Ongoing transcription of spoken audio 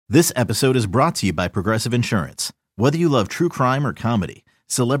This episode is brought to you by Progressive Insurance. Whether you love true crime or comedy,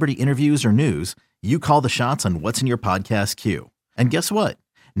 celebrity interviews or news, you call the shots on what's in your podcast queue. And guess what?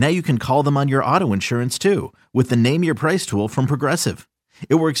 Now you can call them on your auto insurance too with the Name Your Price tool from Progressive.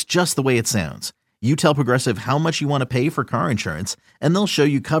 It works just the way it sounds. You tell Progressive how much you want to pay for car insurance, and they'll show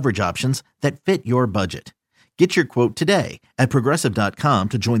you coverage options that fit your budget. Get your quote today at Progressive.com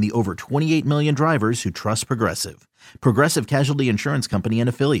to join the over 28 million drivers who trust Progressive. Progressive Casualty Insurance Company and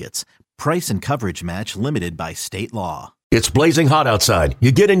Affiliates. Price and coverage match limited by state law. It's blazing hot outside.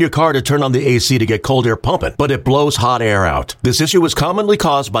 You get in your car to turn on the AC to get cold air pumping, but it blows hot air out. This issue is commonly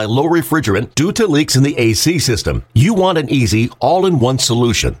caused by low refrigerant due to leaks in the AC system. You want an easy, all-in-one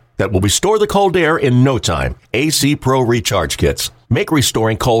solution that will restore the cold air in no time. AC Pro Recharge Kits make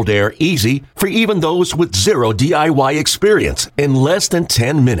restoring cold air easy for even those with zero DIY experience in less than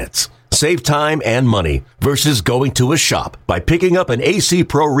 10 minutes. Save time and money versus going to a shop by picking up an AC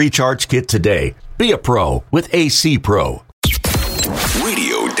Pro Recharge Kit today. Be a pro with AC Pro.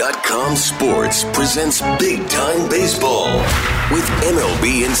 Radio.com Sports presents Big Time Baseball with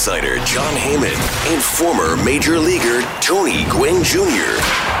MLB insider Jon Heyman and former Major Leaguer Tony Gwynn Jr.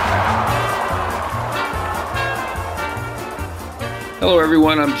 Hello,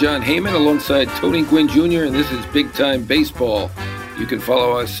 everyone. I'm Jon Heyman alongside Tony Gwynn Jr., and this is Big Time Baseball. You can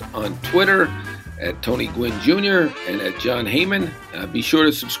follow us on Twitter at Tony Gwynn Jr. and at Jon Heyman. Be sure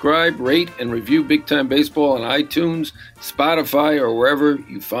to subscribe, rate, and review Big Time Baseball on iTunes, Spotify, or wherever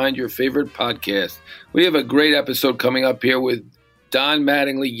you find your favorite podcast. We have a great episode coming up here with Don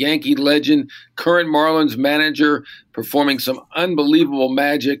Mattingly, Yankee legend, current Marlins manager, performing some unbelievable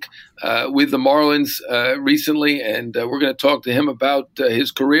magic with the Marlins recently. And we're going to talk to him about his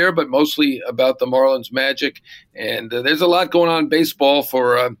career, but mostly about the Marlins magic. And there's a lot going on in baseball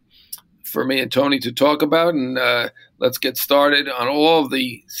for me and Tony to talk about. And let's get started on all of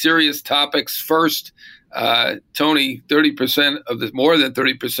the serious topics. First, Tony, more than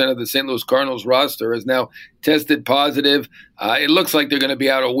 30% of the St. Louis Cardinals roster has now tested positive. It looks like they're going to be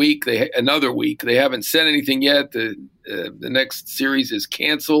out another week. They haven't said anything yet. The next series is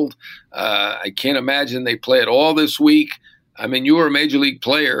canceled. I can't imagine they play at all this week. I mean, you were a major league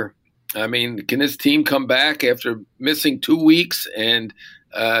player. I mean, can this team come back after missing 2 weeks and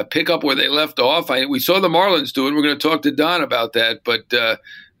pick up where they left off? We saw the Marlins do it. We're going to talk to Don about that, but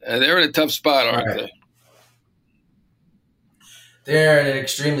they're in a tough spot, aren't they? They're in an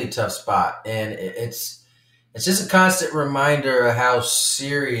extremely tough spot, and it's just a constant reminder of how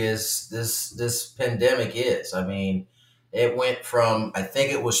serious this pandemic is. I mean, it went from, I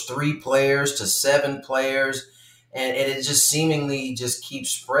think it was 3 players to 7 players, and it just seemingly just keeps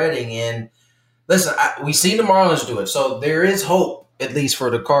spreading. And listen, we've seen the Marlins do it, so there is hope, at least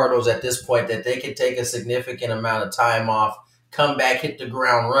for the Cardinals at this point, that they can take a significant amount of time off, come back, hit the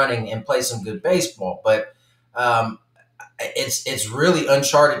ground running, and play some good baseball. But it's really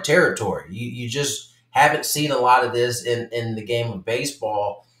uncharted territory. You just haven't seen a lot of this in the game of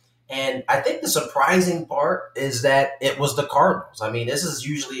baseball. And I think the surprising part is that it was the Cardinals. I mean, this is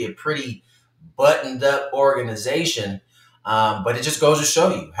usually a pretty buttoned up organization, but it just goes to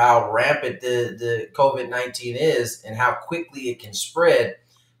show you how rampant the COVID-19 is and how quickly it can spread.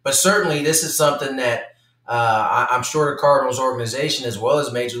 But certainly this is something that I'm sure the Cardinals organization, as well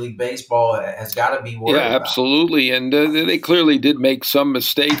as Major League Baseball, has got to be worried about. Yeah, absolutely. And they clearly did make some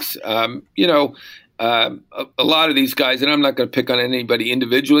mistakes. A lot of these guys, and I'm not going to pick on anybody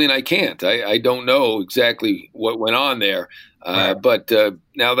individually, and I can't. I don't know exactly what went on there. Right. But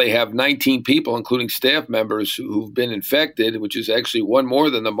now they have 19 people, including staff members, who've been infected, which is actually one more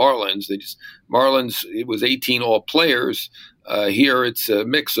than the Marlins. Marlins, it was 18 all players. Here it's a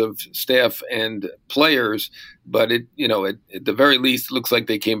mix of staff and players, but at the very least, it looks like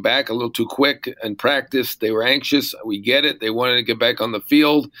they came back a little too quick in practice. They were anxious. We get it. They wanted to get back on the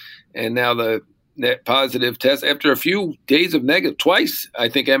field, and now the net positive test after a few days of negative. Twice, I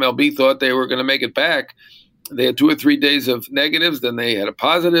think MLB thought they were going to make it back. They had 2 or 3 days of negatives, then they had a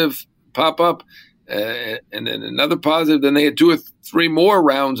positive pop up, and then another positive. Then they had 2 or 3 more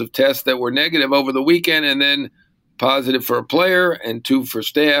rounds of tests that were negative over the weekend, and then positive for a player and 2 for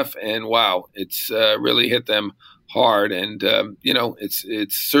staff. And wow, it's really hit them hard. And,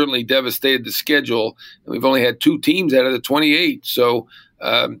 it's certainly devastated the schedule. And we've only had 2 teams out of the 28. So,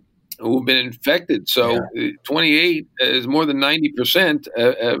 who've been infected. So 28 is more than 90%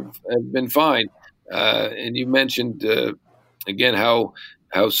 have been fine. And you mentioned, again, how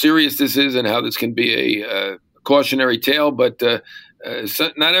serious this is and how this can be a cautionary tale. But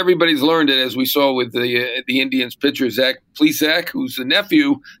not everybody's learned it, as we saw with the Indians pitcher, Zach Plesac, who's the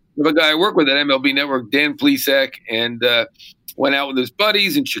nephew of a guy I work with at MLB Network, Dan Plesac. And went out with his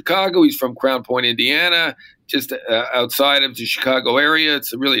buddies in Chicago. He's from Crown Point, Indiana, just outside of the Chicago area.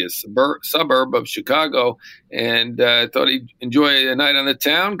 It's really a suburb of Chicago, and thought he'd enjoy a night on the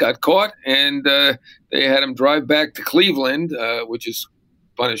town. Got caught, and they had him drive back to Cleveland, which is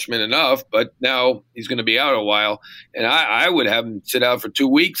punishment enough, but now he's going to be out a while, and I would have him sit out for 2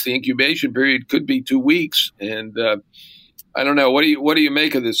 weeks. The incubation period could be 2 weeks, and I don't know. What do you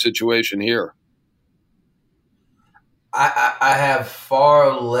make of this situation here? I have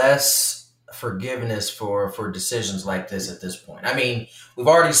far less forgiveness for decisions like this at this point. I mean, we've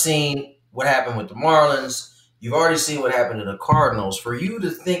already seen what happened with the Marlins. You've already seen what happened to the Cardinals. For you to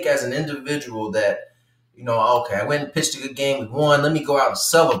think as an individual that, okay, I went and pitched a good game, we won, let me go out and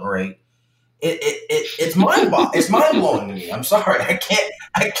celebrate. It's it's mind blowing to me. I'm sorry, I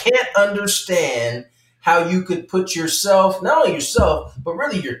can't understand how you could put yourself, not only yourself, but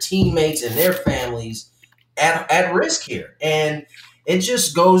really your teammates and their families at risk here. And it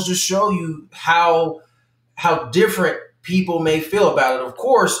just goes to show you how different people may feel about it. Of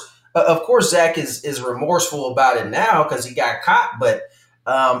course, Zach is remorseful about it now because he got caught, but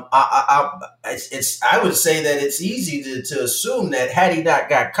I would say that it's easy to assume that had he not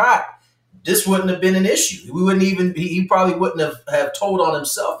got caught, this wouldn't have been an issue. He probably wouldn't have told on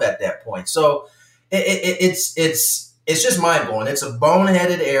himself at that point. So it's just mind blowing. It's a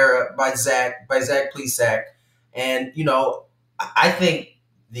boneheaded error by Zach Plesac, and I think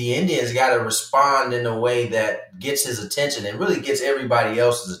the Indians got to respond in a way that gets his attention and really gets everybody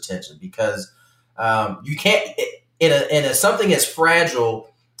else's attention, because you can't in something as fragile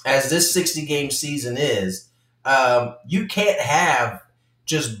as this 60-game season is. You can't have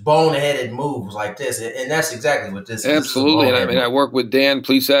just boneheaded moves like this, and that's exactly what this is. Absolutely, and I worked with Dan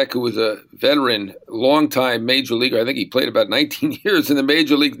Plesac, who was a veteran, longtime major leaguer. I think he played about 19 years in the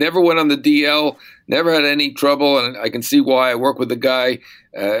major leagues, never went on the DL, never had any trouble, and I can see why. I work with the guy.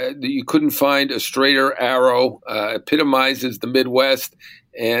 You couldn't find a straighter arrow, epitomizes the Midwest.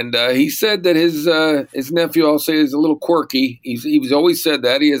 And he said that his nephew, I'll say, is a little quirky. He's always said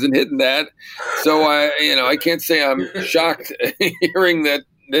that. He hasn't hidden that. So I can't say I'm shocked hearing that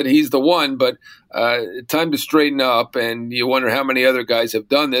he's the one, but time to straighten up. And you wonder how many other guys have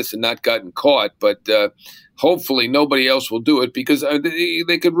done this and not gotten caught. But hopefully nobody else will do it, because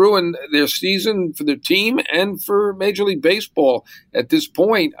they could ruin their season for their team and for Major League Baseball at this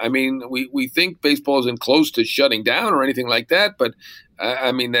point. I mean, we think baseball isn't close to shutting down or anything like that, but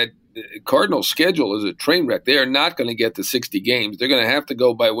I mean, that Cardinals schedule is a train wreck. They are not going to get to 60 games. They're going to have to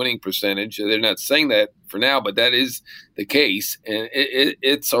go by winning percentage. They're not saying that for now, but that is the case. And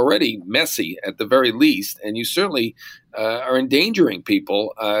it's already messy at the very least. And you certainly are endangering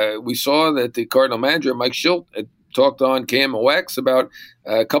people. We saw that the Cardinal manager, Mike Shildt, talked on KMOX about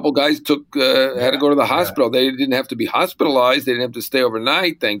a couple guys had to go to the hospital. They didn't have to be hospitalized. They didn't have to stay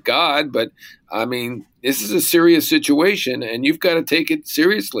overnight, thank God. But, I mean, this is a serious situation, and you've got to take it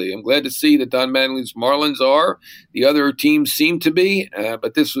seriously. I'm glad to see that Don Mattingly's Marlins are. The other teams seem to be,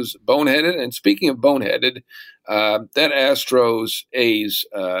 but this was boneheaded. And speaking of boneheaded, that Astros-A's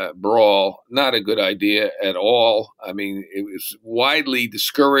brawl, not a good idea at all. I mean, it was widely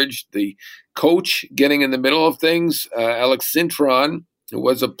discouraged. The coach getting in the middle of things, Alex Cintron, who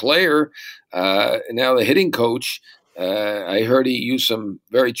was a player, now the hitting coach, I heard he used some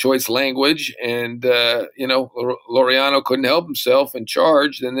very choice language, and, Laureano couldn't help himself and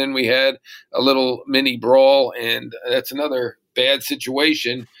charged. And then we had a little mini brawl, and that's another bad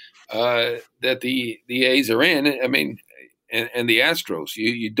situation that the A's are in. I mean, and the Astros,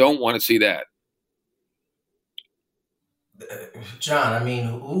 you don't want to see that. John, I mean,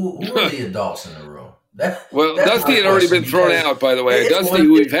 who are the adults in the room? Dusty had already been thrown out, by the way. Dusty,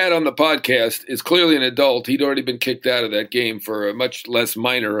 who we've had on the podcast, is clearly an adult. He'd already been kicked out of that game for a much less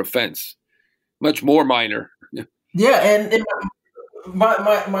minor offense, much more minor. Yeah, and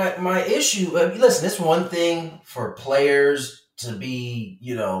my issue. Listen, it's one thing for players to be,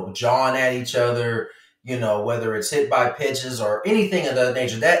 jawing at each other, whether it's hit by pitches or anything of that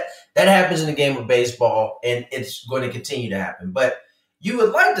nature. That happens in the game of baseball, and it's going to continue to happen. But you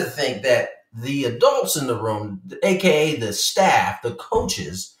would like to think that the adults in the room, aka the staff, the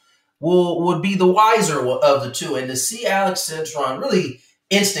coaches, would be the wiser of the two, and to see Alex Cintron really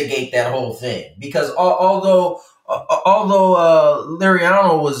instigate that whole thing, because although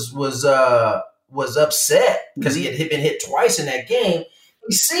Laureano was upset because he had been hit twice in that game,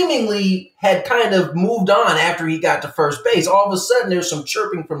 he seemingly had kind of moved on after he got to first base. All of a sudden, there's some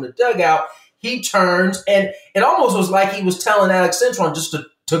chirping from the dugout. He turns, and it almost was like he was telling Alex Cintron just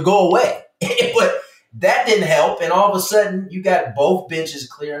to go away. But that didn't help, and all of a sudden, you got both benches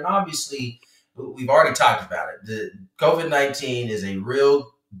clear. And obviously, we've already talked about it. The COVID-19 is a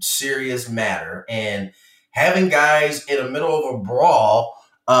real serious matter, and having guys in the middle of a brawl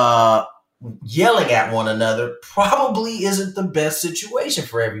yelling at one another probably isn't the best situation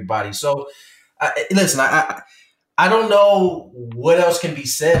for everybody. So, listen, I don't know what else can be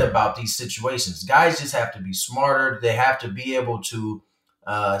said about these situations. Guys just have to be smarter. They have to be able to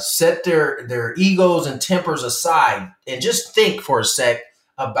set their egos and tempers aside and just think for a sec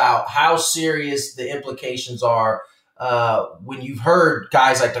about how serious the implications are when you've heard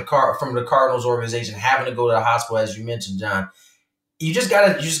guys like from the Cardinals organization having to go to the hospital, as you mentioned, John. You just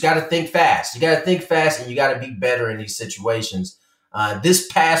gotta think fast. You gotta think fast, and you gotta be better in these situations. This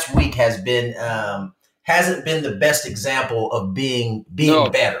past week hasn't been the best example of being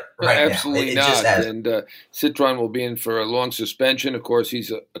better right absolutely now. Absolutely not. And Citron will be in for a long suspension. Of course,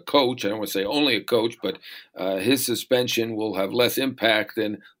 he's a coach. I don't want to say only a coach, but his suspension will have less impact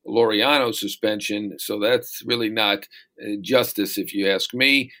than Laureano's suspension. So that's really not justice, if you ask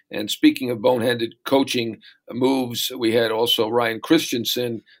me. And speaking of boneheaded coaching moves, we had also Ryan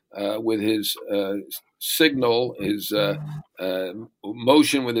Christensen with his signal, his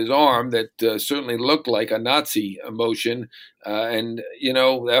motion with his arm that certainly looked like a Nazi motion. And,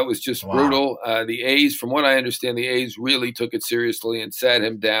 that was just brutal. The A's, from what I understand, the A's really took it seriously and sat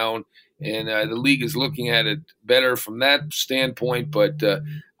him down. And the league is looking at it better from that standpoint. But,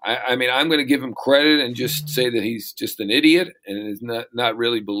 I'm going to give him credit and just say that he's just an idiot and is not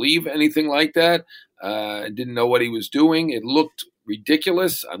really believe anything like that. Didn't know what he was doing. It looked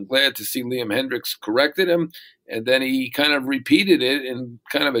ridiculous. I'm glad to see Liam Hendriks corrected him, and then he kind of repeated it in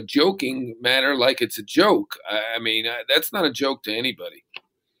kind of a joking manner, like it's a joke. That's not a joke to anybody.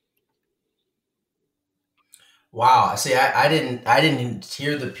 Wow. See, I didn't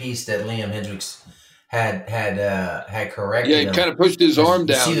hear the piece that Liam Hendriks had corrected. Yeah, he kind of pushed his arm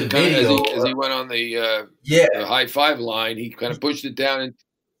down. See the video as he went on the high five line. He kind of pushed it down and.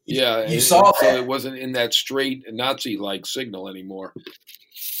 Yeah, you saw that. So it wasn't in that straight Nazi-like signal anymore.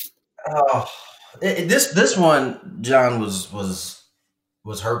 Oh, this one, John, was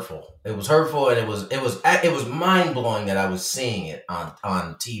hurtful. It was hurtful, and it was mind blowing that I was seeing it on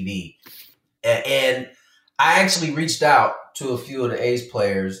TV. And I actually reached out to a few of the A's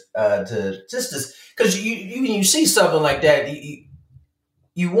players because you see something like that.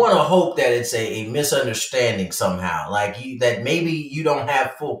 You want to hope that it's a misunderstanding somehow, that maybe you don't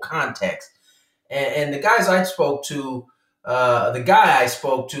have full context. And the guys I spoke to, the guy I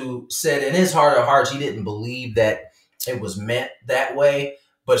spoke to said in his heart of hearts, he didn't believe that it was meant that way,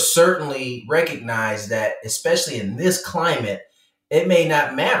 but certainly recognized that, especially in this climate, it may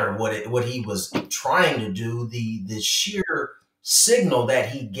not matter what he was trying to do. The sheer signal that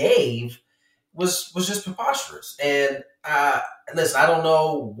he gave was just preposterous. And listen, I don't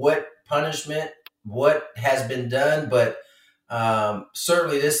know what has been done, but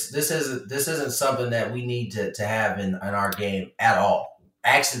certainly this isn't something that we need to have in our game at all,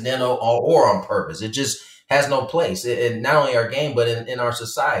 accidental or on purpose. It just has no place in not only our game but in our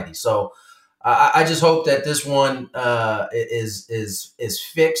society. So I just hope that this one is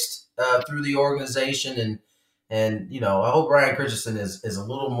fixed through the organization, and I hope Ryan Christensen is a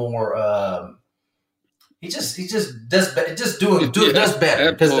little more. He just does better,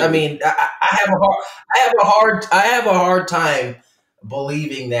 because I have a hard time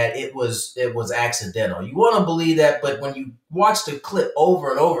believing that it was accidental. You want to believe that, but when you watch the clip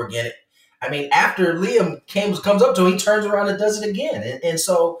over and over again, after Liam comes up to him, he turns around and does it again, and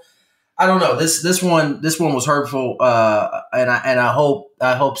so I don't know. This one was hurtful, and I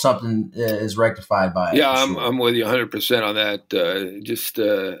hope something is rectified by it. Yeah, I'm with you 100% on that. Just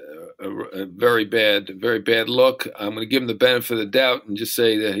a very bad look. I'm going to give him the benefit of the doubt and just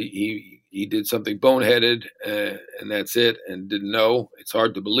say that he did something boneheaded, and that's it, and didn't know. It's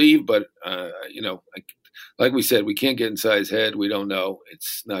hard to believe, but like we said, we can't get inside his head. We don't know.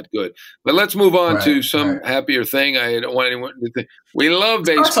 It's not good. But let's move on to some happier thing. I don't want anyone to think. We love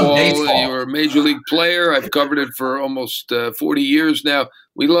baseball. You're a major league player. I've covered it for almost 40 years now.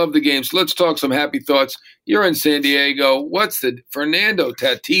 We love the game. So let's talk some happy thoughts. You're in San Diego. What's the Fernando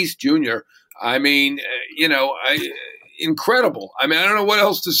Tatis Jr.? Incredible. I don't know what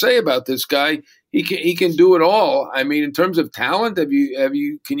else to say about this guy. He can do it all. In terms of talent, can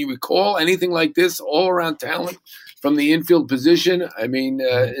you recall anything like this all around talent from the infield position?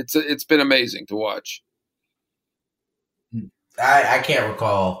 It's been amazing to watch. I can't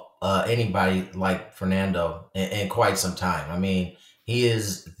recall anybody like Fernando in quite some time. He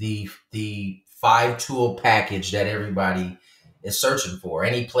is the 5-tool package that everybody is searching for,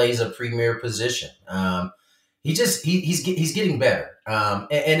 and he plays a premier position. He's getting better.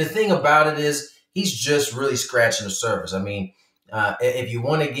 And the thing about it is he's just really scratching the surface. I mean, if you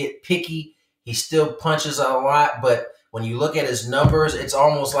want to get picky, he still punches a lot, but when you look at his numbers, it's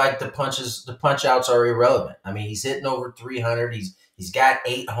almost like the punch outs are irrelevant. I mean, he's hitting over 300. He's got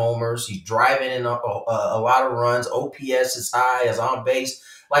 8 homers. He's driving in a lot of runs. OPS is high, is on base.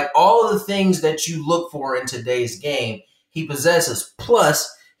 Like all of the things that you look for in today's game, he possesses. Plus,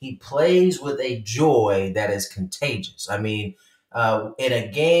 he plays with a joy that is contagious. I mean, in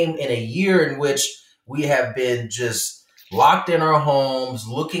a year in which we have been just locked in our homes,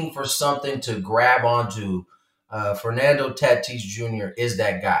 looking for something to grab onto, Fernando Tatis Jr. is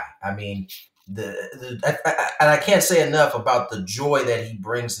that guy. I mean, I can't say enough about the joy that he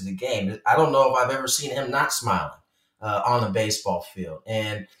brings to the game. I don't know if I've ever seen him not smiling on the baseball field.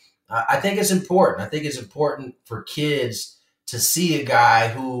 And I think it's important. I think it's important for kids to see a guy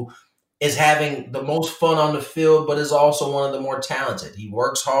who is having the most fun on the field, but is also one of the more talented. He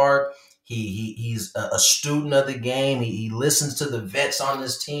works hard. He's a student of the game. He listens to the vets on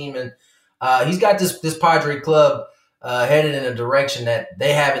this team, and he's got this Padre club headed in a direction that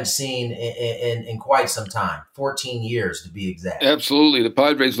they haven't seen in quite some time, 14 years to be exact. Absolutely. The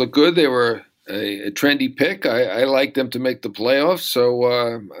Padres look good. They were a trendy pick. I like them to make the playoffs,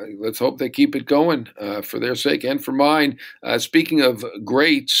 so let's hope they keep it going for their sake and for mine. Speaking of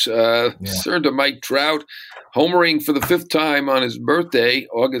greats, turn to Mike Trout, homering for the 5th time on his birthday,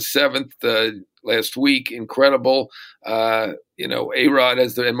 August 7th, last week. Incredible. A-Rod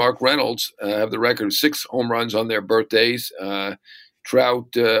and Mark Reynolds have the record of 6 home runs on their birthdays.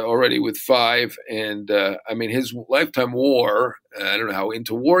 Trout already with 5. And, his lifetime WAR, I don't know how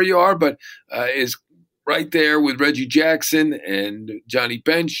into WAR you are, but is right there with Reggie Jackson and Johnny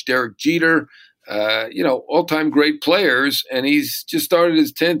Bench, Derek Jeter, all-time great players. And he's just started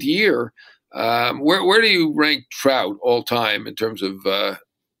his 10th year. Where do you rank Trout all-time in terms of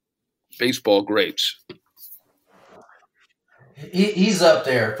baseball greats? He's up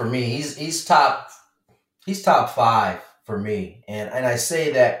there for me. He's top 5 for me. And I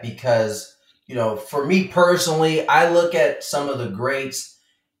say that because, for me personally, I look at some of the greats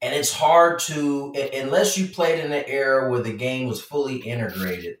and it's hard to, unless you played in an era where the game was fully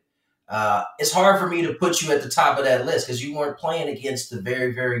integrated, it's hard for me to put you at the top of that list because you weren't playing against the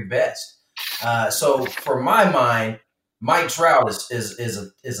very, very best. So for my mind, Mike Trout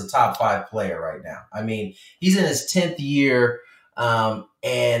is a top 5 player right now. I mean, he's in his 10th year,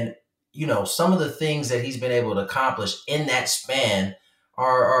 and some of the things that he's been able to accomplish in that span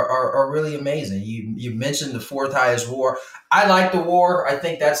are really amazing. You mentioned the 4th highest WAR. I like the WAR. I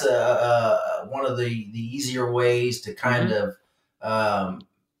think that's one of the easier ways to kind of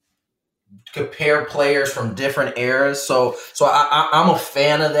compare players from different eras. So I'm a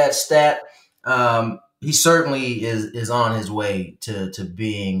fan of that stat. He certainly is on his way to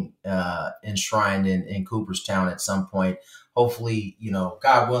being enshrined in Cooperstown at some point. Hopefully,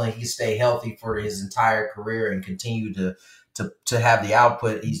 God willing, he stay healthy for his entire career and continue to have the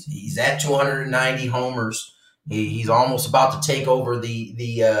output. He's at 290 homers. He's almost about to take over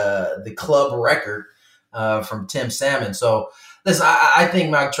the club record from Tim Salmon. So, listen, I think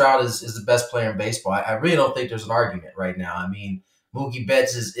Mike Trout is the best player in baseball. I really don't think there's an argument right now. I mean, Mookie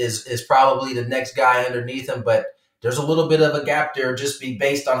Betts is probably the next guy underneath him, but there's a little bit of a gap there just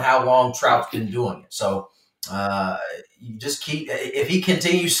based on how long Trout's been doing it. So you just if he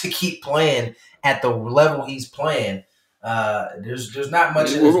continues to keep playing at the level he's playing, there's not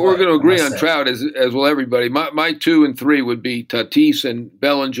much. We're going to agree on Trout as will everybody. My 2 and 3 would be Tatis and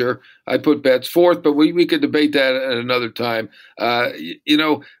Bellinger. I put Betts 4th, but we could debate that at another time.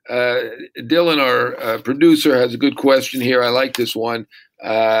 Dylan, our producer, has a good question here. I like this one.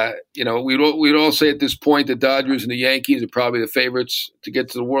 We'd all say at this point the Dodgers and the Yankees are probably the favorites to get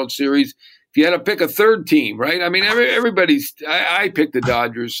to the World Series. If you had to pick a third team, right? I mean, I picked the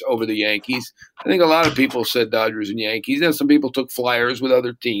Dodgers over the Yankees. I think a lot of people said Dodgers and Yankees. Now, some people took flyers with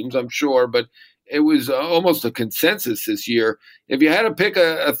other teams, I'm sure, but it was almost a consensus this year. If you had to pick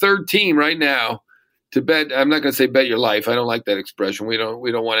a third team right now to bet, I'm not going to say bet your life. I don't like that expression. We don't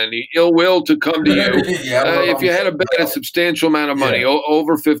want any ill will to come to you. If you had to bet a substantial amount of money,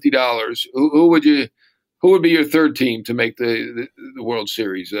 over $50, who would be your third team to make the World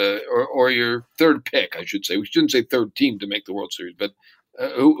Series, or your third pick, I should say? We shouldn't say third team to make the World Series, but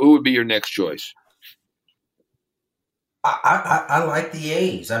who would be your next choice? I like the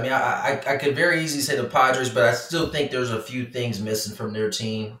A's. I mean, I could very easily say the Padres, but I still think there's a few things missing from their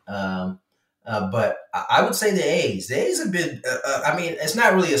team. But I would say the A's. The A's have been, it's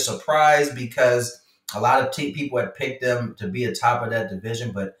not really a surprise because a lot of people had picked them to be atop of that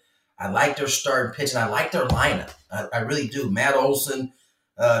division, but I like their starting pitch, and I like their lineup. I really do. Matt Olson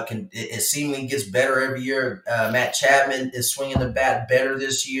it seemingly gets better every year. Matt Chapman is swinging the bat better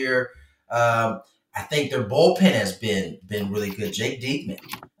this year. I think their bullpen has been really good. Jake Diekman,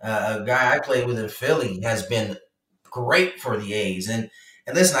 a guy I played with in Philly, has been great for the A's. And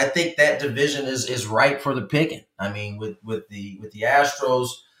listen, I think that division is ripe for the picking. I mean, with the Astros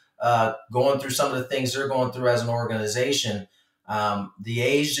going through some of the things they're going through as an organization, the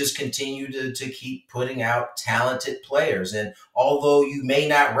A's just continue to keep putting out talented players. And although you may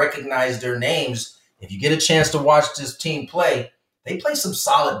not recognize their names, if you get a chance to watch this team play, they play some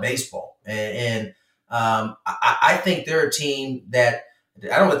solid baseball. And I think they're a team that,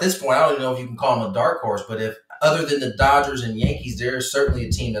 I don't know, at this point, I don't even know if you can call them a dark horse, but if other than the Dodgers and Yankees, they're certainly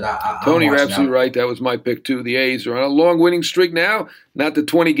a team that Tony, you're absolutely right. That was my pick, too. The A's are on a long winning streak now. Not the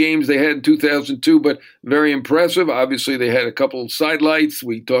 20 games they had in 2002, but very impressive. Obviously, they had a couple of sidelights.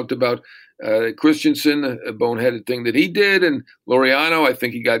 We talked about Christensen, a boneheaded thing that he did, and Laureano, I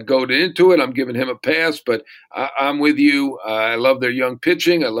think he got goaded into it. I'm giving him a pass, but I'm with you. I love their young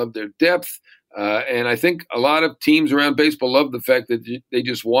pitching. I love their depth. And I think a lot of teams around baseball love the fact that they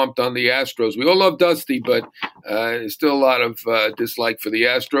just whomped on the Astros. We all love Dusty, but there's still a lot of dislike for the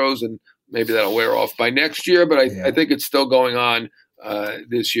Astros, and maybe that'll wear off by next year. But I think it's still going on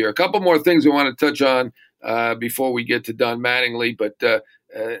this year. A couple more things I want to touch on before we get to Don Mattingly. But the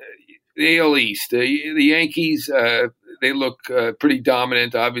AL East, the Yankees, they look pretty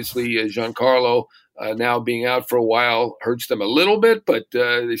dominant. Obviously, Giancarlo now being out for a while hurts them a little bit, but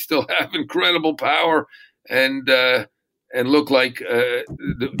they still have incredible power and look like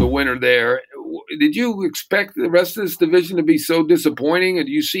the winner there. Did you expect the rest of this division to be so disappointing? And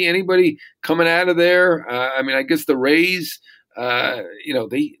do you see anybody coming out of there? I mean, I guess the Rays,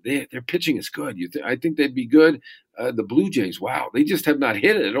 their pitching is good. I think they'd be good. The Blue Jays, wow, they just have not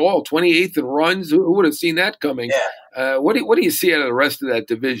hit it at all. 28th in runs. Who would have seen that coming? Yeah. What do you see out of the rest of that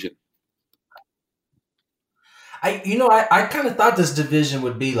division? I kind of thought this division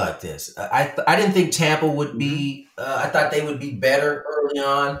would be like this. I didn't think Tampa would be. I thought they would be better early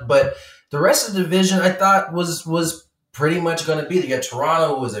on, but the rest of the division I thought was pretty much going to be. You got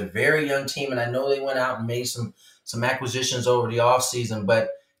Toronto, who was a very young team, and I know they went out and made some acquisitions over the offseason, but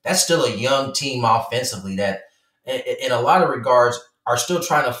that's still a young team offensively that, in a lot of regards, are still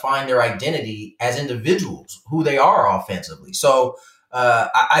trying to find their identity as individuals, who they are offensively. So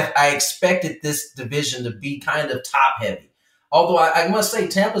I expected this division to be kind of top heavy. Although I must say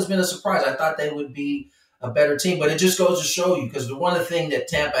Tampa's been a surprise. I thought they would be a better team, but it just goes to show you, because the one thing that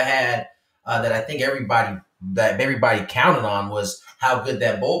Tampa had that I think everybody counted on was how good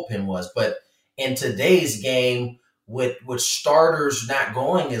that bullpen was. But in today's game, with starters not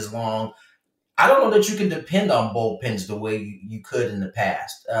going as long, I don't know that you can depend on bullpens the way you could in the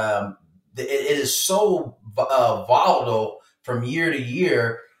past. It is so volatile from year to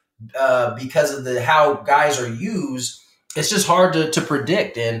year because of how guys are used. It's just hard to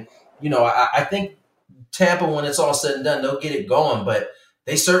predict. And, I think Tampa, when it's all said and done, they'll get it going. But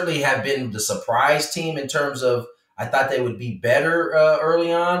they certainly have been the surprise team in terms of, I thought they would be better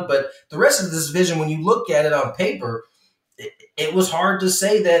early on. But the rest of this division, when you look at it on paper, it was hard to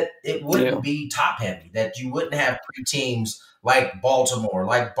say that it wouldn't be top heavy, that you wouldn't have three teams like Baltimore,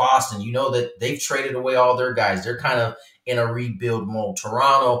 like Boston. You know that they've traded away all their guys. They're kind of in a rebuild mode.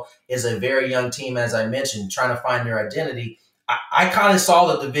 Toronto is a very young team, as I mentioned, trying to find their identity. I kind of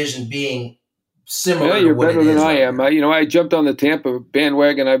saw the division being similar. Yeah, you're to what better it than is I right am. now. I jumped on the Tampa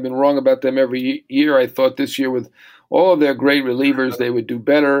bandwagon. I've been wrong about them every year. I thought this year, with all of their great relievers, they would do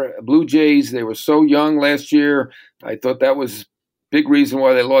better. Blue Jays, they were so young last year. I thought that was a big reason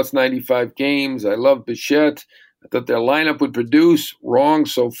why they lost 95 games. I love Bichette. I thought their lineup would produce. Wrong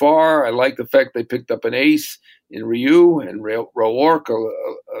so far. I like the fact they picked up an ace in Ryu and Roark,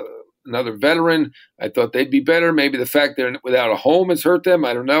 another veteran. I thought they'd be better. Maybe the fact they're without a home has hurt them.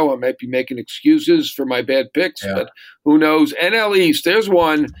 I don't know. I might be making excuses for my bad picks, but who knows? NL East, there's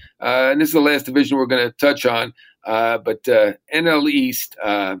one, and this is the last division we're going to touch on. But NL East,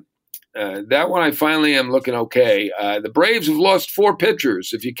 that one I finally am looking okay. The Braves have lost 4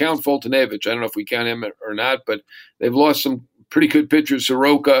 pitchers, if you count Foltynewicz. I don't know if we count him or not, but they've lost some pretty good pitchers.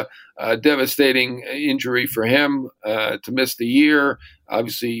 Soroka, devastating injury for him to miss the year.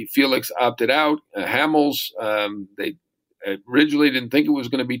 Obviously, Felix opted out. Hamels, they originally didn't think it was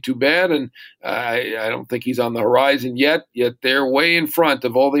going to be too bad, and I don't think he's on the horizon yet they're way in front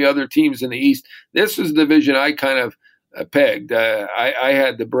of all the other teams in the East. This was the division I kind of pegged. I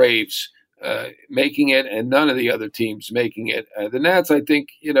had the Braves making it and none of the other teams making it. The Nats, I think,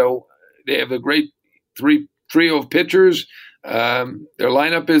 they have a great trio of pitchers. Their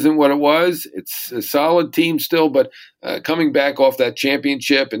lineup isn't what it was. It's a solid team still, but coming back off that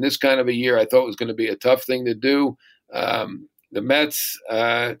championship in this kind of a year, I thought was going to be a tough thing to do. The Mets,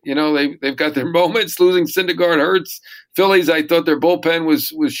 they've got their moments. Losing Syndergaard hurts. Phillies, I thought their bullpen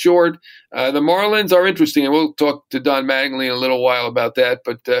was short. The Marlins are interesting, and we'll talk to Don Mattingly in a little while about that.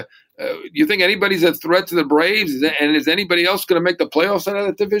 But do you think anybody's a threat to the Braves? And is anybody else going to make the playoffs out of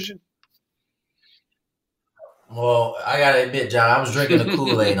that division? Well, I got to admit, John, I was drinking the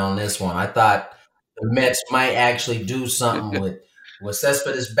Kool-Aid on this one. I thought the Mets might actually do something with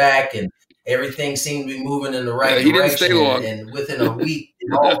Cespedes back, and everything seemed to be moving in the right direction. Didn't stay long. And within a week,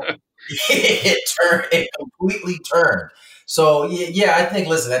 it completely turned. So, yeah, I think,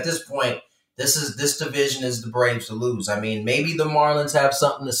 listen, at this point, this division is the Braves to lose. I mean, maybe the Marlins have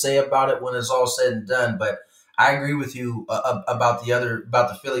something to say about it when it's all said and done, but I agree with you about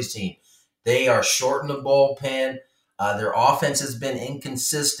the Phillies team. They are short in the bullpen. Their offense has been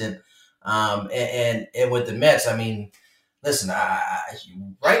inconsistent. And with the Mets, I mean, listen,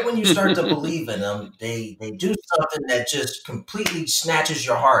 right when you start to believe in them, they do something that just completely snatches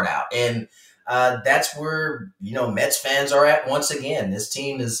your heart out. And that's where, Mets fans are at once again. This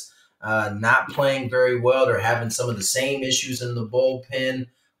team is not playing very well. They're having some of the same issues in the bullpen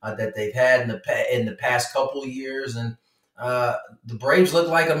that they've had in the past couple of years. And the Braves look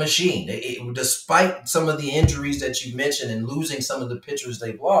like a machine. Despite some of the injuries that you mentioned and losing some of the pitchers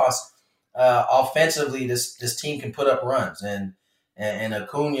they've lost, offensively, this team can put up runs, and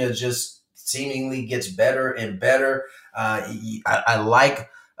Acuna just seemingly gets better and better. I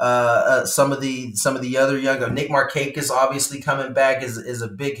like some of the other younger. Nick Markakis obviously coming back is a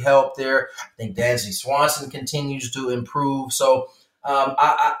big help there. I think Dansby Swanson continues to improve. So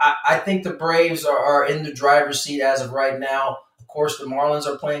I think the Braves are in the driver's seat as of right now. Of course, the Marlins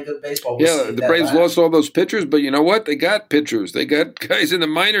are playing good baseball. The Braves lost all those pitchers, but you know what? They got pitchers. They got guys in the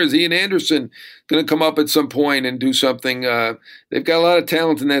minors. Ian Anderson going to come up at some point and do something. They've got a lot of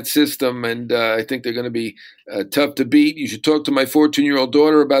talent in that system, and I think they're going to be tough to beat. You should talk to my 14-year-old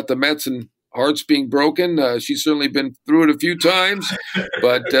daughter about the Mets and hearts being broken. She's certainly been through it a few times.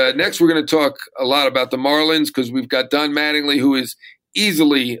 But next we're going to talk a lot about the Marlins because we've got Don Mattingly, who is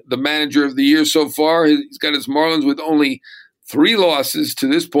easily the manager of the year so far. He's got his Marlins with only 3 losses to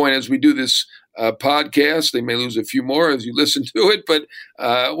this point as we do this podcast. They may lose a few more as you listen to it, but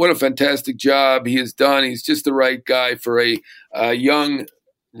what a fantastic job he has done. He's just the right guy for a young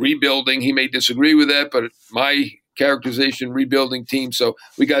rebuilding. He may disagree with that, but my characterization, rebuilding team. So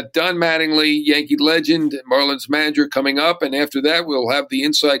we got Don Mattingly, Yankee legend, Marlins manager coming up. And after that, we'll have the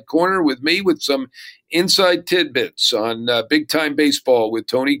Inside Corner with me with some inside tidbits on Big Time Baseball with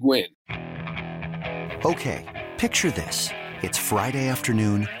Tony Gwynn. Okay, picture this. It's Friday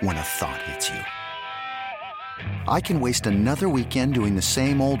afternoon when a thought hits you. I can waste another weekend doing the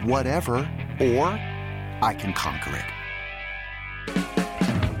same old whatever, or I can conquer it.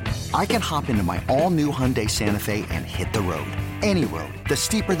 I can hop into my all-new Hyundai Santa Fe and hit the road. Any road. The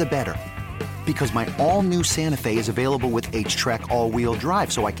steeper, the better. Because my all-new Santa Fe is available with H-Track all-wheel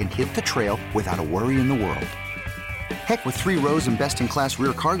drive, so I can hit the trail without a worry in the world. Heck, with 3 rows and best-in-class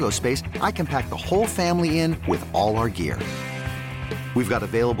rear cargo space, I can pack the whole family in with all our gear. We've got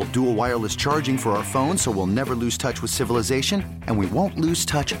available dual wireless charging for our phones, so we'll never lose touch with civilization, and we won't lose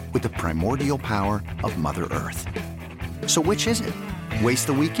touch with the primordial power of Mother Earth. So which is it? Waste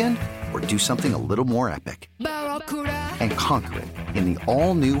the weekend or do something a little more epic? And conquer it in the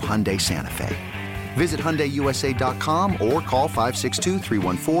all-new Hyundai Santa Fe. Visit HyundaiUSA.com or call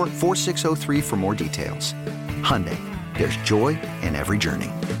 562-314-4603 for more details. Hyundai, there's joy in every journey.